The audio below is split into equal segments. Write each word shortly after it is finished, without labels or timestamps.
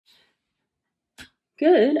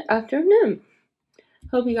Good afternoon.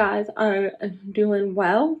 Hope you guys are doing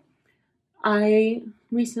well. I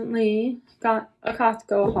recently got a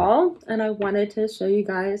Costco haul and I wanted to show you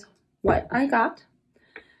guys what I got.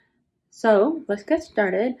 So let's get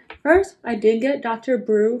started. First, I did get Dr.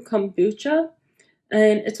 Brew kombucha,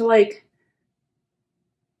 and it's like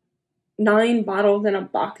 9 bottles in a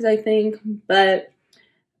box, I think, but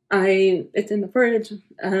it's in the fridge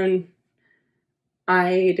and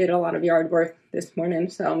I did a lot of yard work this morning,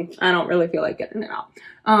 so I don't really feel like getting it out.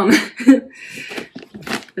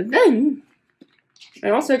 But then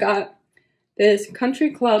I also got this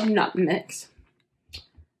Country Club nut mix.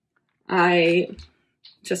 I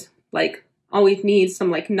just always need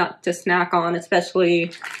some nut to snack on,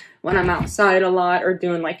 especially when I'm outside a lot or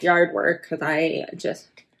doing yard work, because I just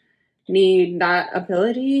need that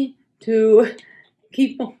ability to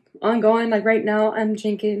keep on going. Like right now I'm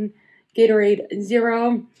drinking Gatorade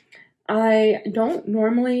Zero. I don't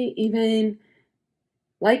normally even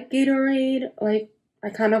like Gatorade. I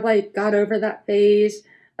kind of got over that phase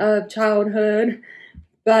of childhood,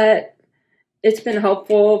 but it's been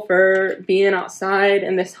helpful for being outside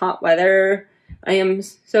in this hot weather. I am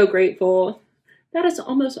so grateful that it's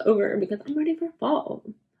almost over because I'm ready for fall.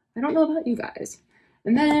 I don't know about you guys.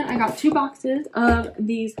 And then I got 2 boxes of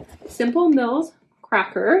these Simple Mills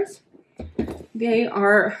crackers.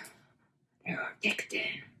 They're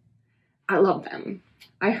addicting. I love them.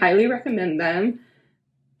 I highly recommend them.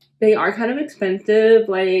 They are kind of expensive,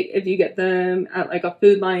 if you get them at a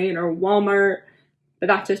Food Lion or Walmart, but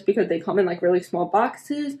that's just because they come in really small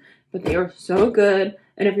boxes, but they are so good.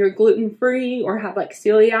 And if you're gluten-free or have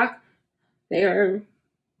celiac, they are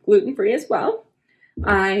gluten-free as well.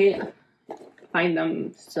 I find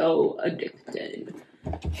them so addicted.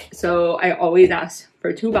 So I always ask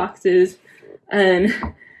for 2 boxes, and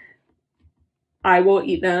I will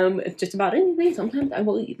eat them with just about anything. Sometimes I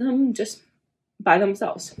will eat them just by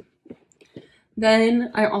themselves. Then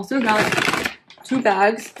I also got 2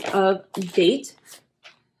 bags of dates.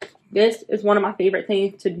 This is one of my favorite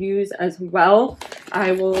things to use as well.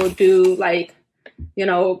 I will do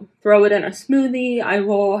throw it in a smoothie. I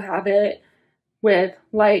will have it with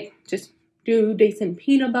just do dates and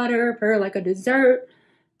peanut butter for a dessert.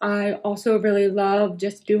 I also really love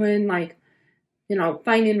just doing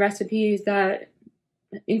finding recipes that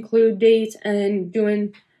include dates and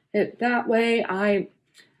doing it that way.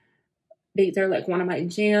 Dates are one of my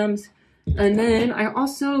jams. And then I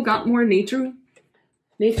also got more Nature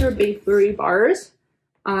Bakery bars.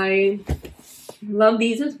 I love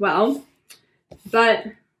these as well, but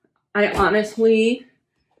I honestly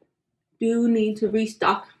do need to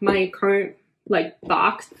restock my current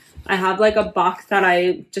box. I have a box that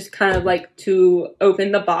I just kind of like to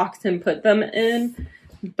open the box and put them in,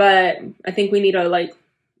 but I think we need to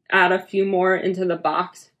add a few more into the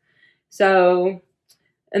box. So,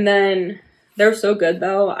 and then they're so good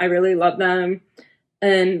though. I really love them.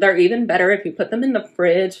 And they're even better if you put them in the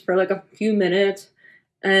fridge for a few minutes,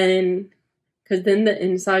 and because then the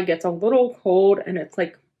inside gets a little cold and it's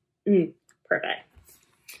perfect.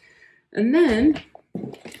 And then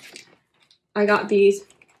I got these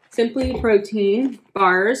Simply Protein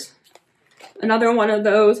bars. Another one of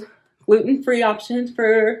those gluten-free options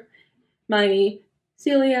for my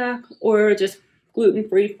celiac or just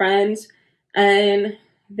gluten-free friends. And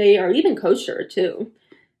they are even kosher too.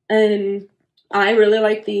 And I really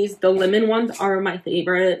like these. The lemon ones are my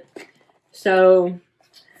favorite. So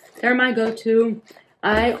they're my go-to.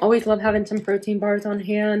 I always love having some protein bars on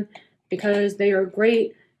hand because they are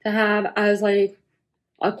great to have as a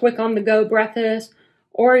quick on-the-go breakfast,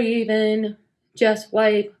 or even just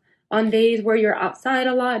on days where you're outside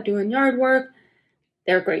a lot doing yard work.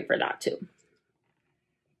 They're great for that too.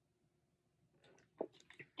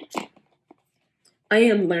 I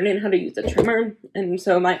am learning how to use a trimmer, and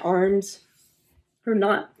so my arms are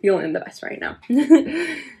not feeling the best right now.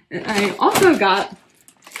 And I also got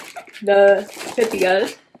the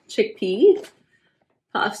Pithia's chickpea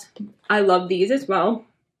puffs. I love these as well.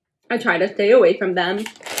 I try to stay away from them,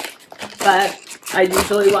 but I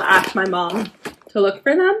usually will ask my mom to look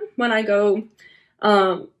for them when I go,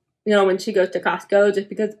 when she goes to Costco, just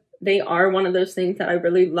because they are one of those things that I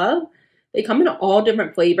really love. They come in all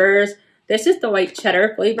different flavors. This is the white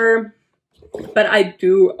cheddar flavor, but I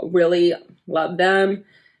do really love them.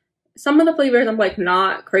 Some of the flavors I'm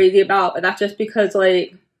not crazy about, but that's just because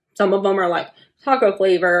some of them are taco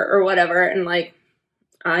flavor or whatever, and I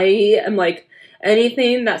am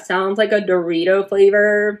anything that sounds like a Dorito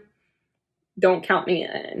flavor, don't count me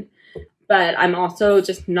in. But I'm also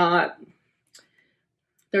just not.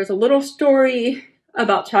 There's a little story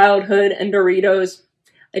about childhood and Doritos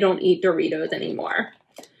I don't eat Doritos anymore.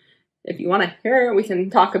 If you want to hear, we can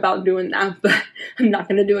talk about doing that, but I'm not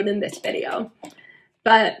going to do it in this video.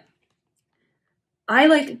 But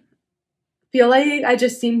I feel like I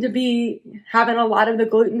just seem to be having a lot of the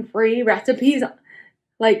gluten-free recipes,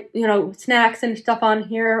 like, you know, snacks and stuff on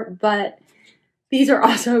here, but these are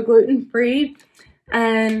also gluten-free.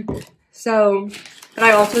 And so, but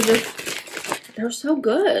I also just, they're so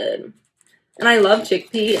good. And I love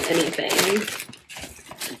chickpea anything.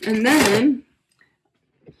 And then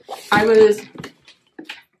I was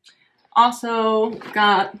also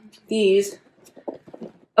got these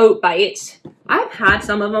oat bites. I've had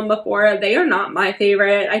some of them before. They are not my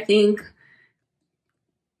favorite. I think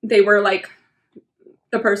they were like,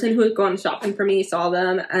 the person who was going shopping for me saw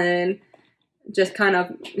them and just kind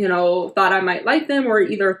of, you know, thought I might like them, or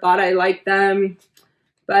either thought I liked them.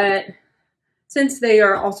 But since they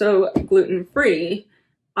are also gluten-free,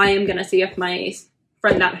 I am going to see if my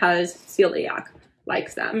friend that has celiac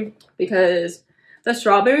likes them, because the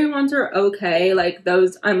strawberry ones are okay. Like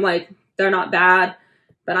those, I'm like, they're not bad,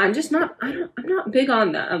 but I'm just not, I'm not big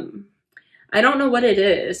on them. I don't know what it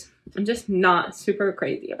is. I'm just not super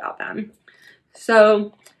crazy about them.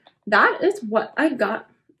 So that is what I got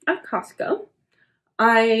at Costco.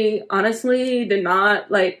 I honestly did not,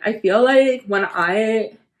 like, I feel like when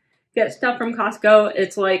I get stuff from Costco,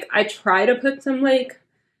 it's like I try to put some, like,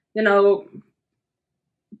 you know,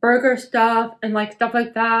 burger stuff and like stuff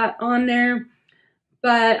like that on there,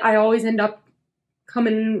 but I always end up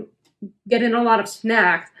getting a lot of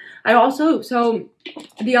snacks. I also, so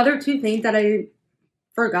the other two things that I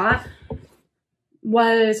forgot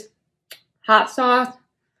was hot sauce,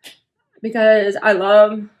 because I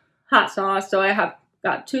love hot sauce. So I have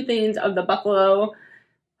got 2 things of the buffalo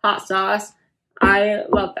hot sauce. I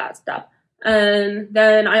love that stuff. And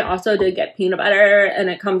then I also did get peanut butter, and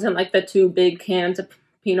it comes in like the 2 big cans of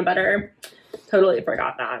peanut butter. Totally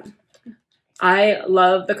forgot that. I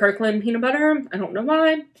love the Kirkland peanut butter. I don't know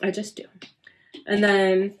why. I just do. And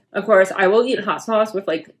then, of course, I will eat hot sauce with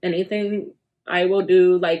like anything. I will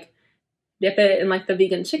do like dip it in like the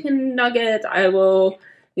vegan chicken nuggets. I will,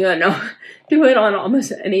 you know, do it on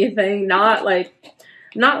almost anything. Not like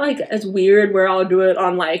as weird where I'll do it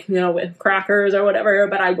on like, you know, with crackers or whatever,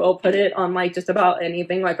 but I will put it on like just about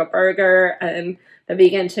anything, like a burger and the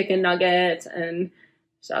vegan chicken nuggets. And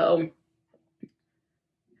so,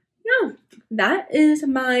 yeah, that is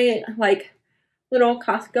my like little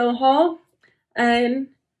Costco haul. And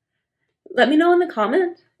let me know in the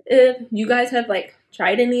comments if you guys have like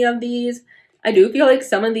tried any of these. I do feel like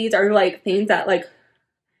some of these are like things that like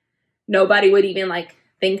nobody would even like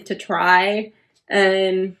think to try.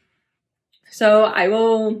 And so I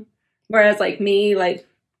will, whereas like me, like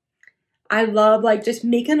I love like just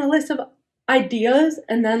making a list of ideas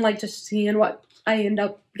and then like just seeing what I end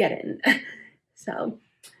up getting. So,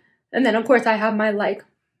 and then of course I have my like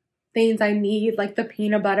things I need, like the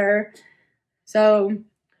peanut butter. So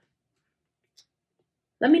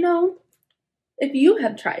let me know if you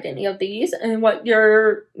have tried any of these and what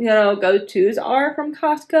your, you know, go-tos are from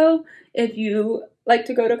Costco, if you like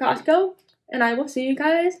to go to Costco. And I will see you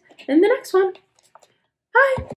guys in the next one. Bye!